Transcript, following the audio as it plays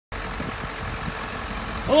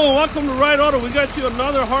Hello, welcome to Ride Auto. We got you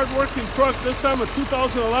another hard-working truck, this time a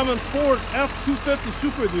 2011 Ford F-250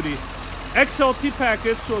 Super Duty XLT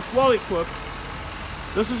package, so it's well equipped.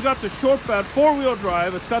 This has got the short bed, four-wheel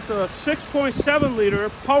drive. It's got the 6.7 liter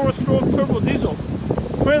Power Stroke turbo diesel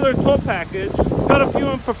trailer tow package. It's got a few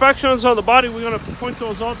imperfections on the body. We're going to point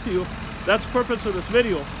those out to you. That's the purpose of this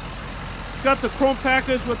video. It's got the chrome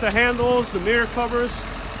package with the handles, the mirror covers,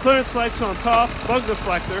 clearance lights on top, bug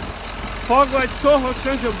deflector, fog lights, tow hooks,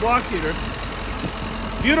 engine block heater.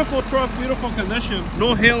 Beautiful truck, beautiful condition.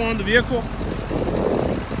 No hail on the vehicle.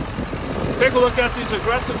 Take a look at these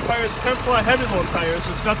aggressive tires, 10-ply heavy load tires.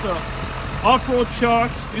 It's got the off-road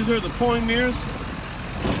shocks. These are the towing mirrors.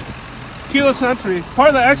 Keyless entry. Part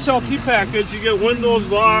of the XLT package, you get windows,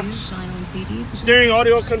 locks, steering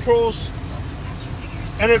audio controls,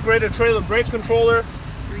 integrated trailer brake controller,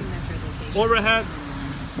 overhead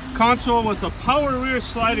console with a power rear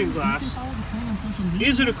sliding glass,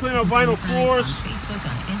 easy to clean up vinyl floors.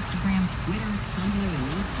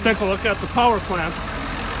 Let's take a look at the power plant.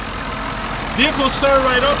 Vehicle start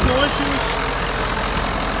right up, no issues.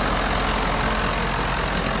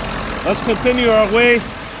 Let's continue our way.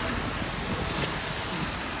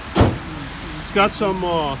 It's got some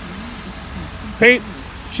paint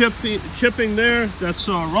chipping there that's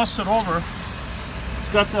rusted over. It's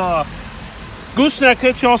got the gooseneck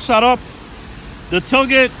hitch all set up. The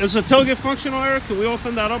tailgate is a tailgate functional, Eric. Can we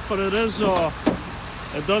open that up? But it is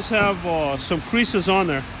it does have some creases on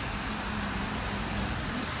there.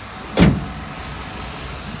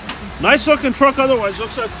 Nice looking truck otherwise.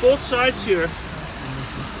 Looks like both sides here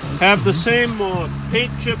have the same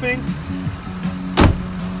paint chipping.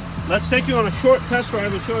 Let's take you on a short test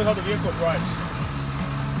drive and show you how the vehicle drives.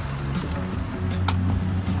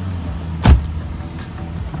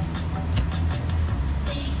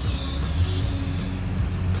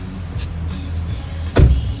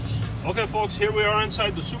 Okay folks, here we are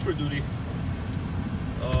inside the Super Duty.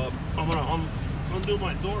 I'm gonna undo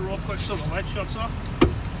my door real quick so the light shuts off.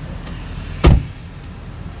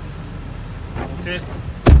 Okay,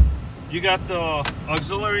 you got the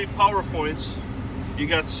auxiliary power points. You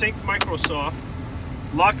got Sync Microsoft,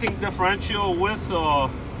 locking differential with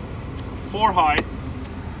 4-high,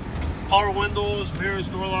 power windows, mirrors,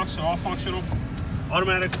 door locks are all functional.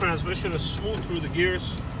 Automatic transmission is smooth through the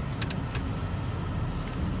gears.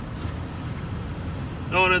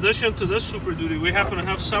 Now, in addition to this Super Duty, we happen to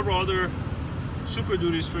have several other Super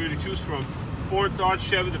Duties for you to choose from. Ford, Dodge,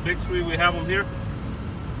 Chevy, the big three, we have them here.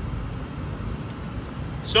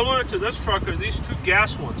 Similar to this truck are these two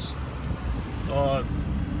gas ones.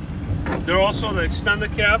 They're also the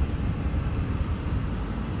extended cab.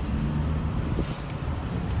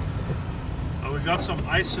 We got some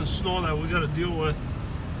ice and snow that we got to deal with.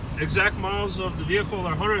 Exact miles of the vehicle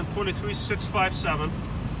are 123,657.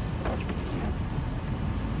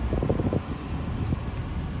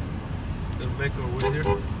 Gonna make our way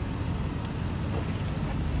here.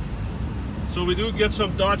 So we do get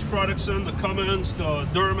some Dodge products in, the Cummins, the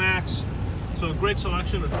Duramax. So a great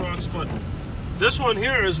selection of trucks, but this one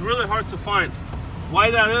here is really hard to find. Why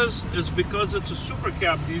that is because it's a super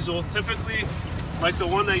cab diesel. Typically, like the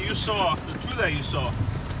one that you saw, the two that you saw,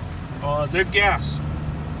 they're gas.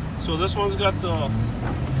 So this one's got the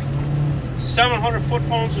 700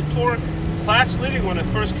 foot-pounds of torque, class leading when it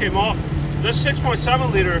first came out. This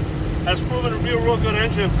 6.7 liter has proven to be a real good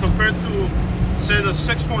engine compared to, say, the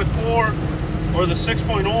 6.4 or the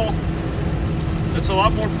 6.0. It's a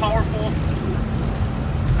lot more powerful.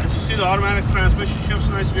 As you see, the automatic transmission shifts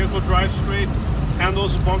nice, vehicle drives straight,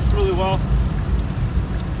 handles and bumps really well.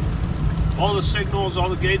 All the signals, all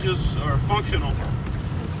the gauges are functional.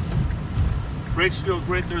 Brakes feel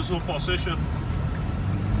great, there's no pulsation.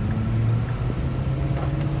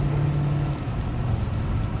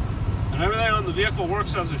 And everything on the vehicle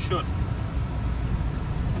works as it should.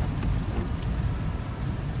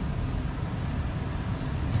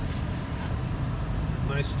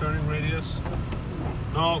 Nice turning radius.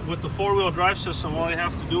 Now, with the four-wheel drive system, all you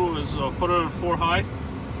have to do is put it on 4-high.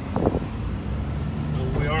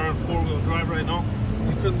 We are on four-wheel drive right now.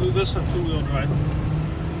 You can do this on two-wheel drive.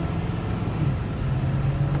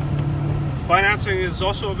 Financing is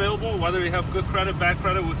also available. Whether you have good credit, bad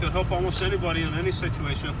credit, we can help almost anybody in any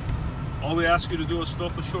situation. All we ask you to do is fill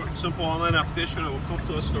up a short and simple online application and it will come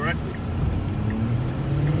to us directly.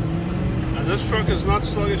 And this truck is not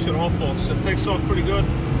sluggish at all, folks. It takes off pretty good.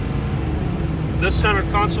 This center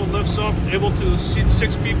console lifts up, able to seat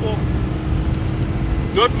 6 people.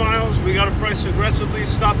 Good miles. We got to price aggressively.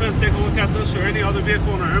 Stop in, take a look at this or any other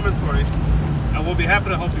vehicle in our inventory, and we'll be happy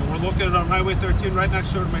to help you. We're located on Highway 13 right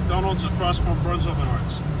next door to McDonald's across from Burns Open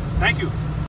Arts. Thank you.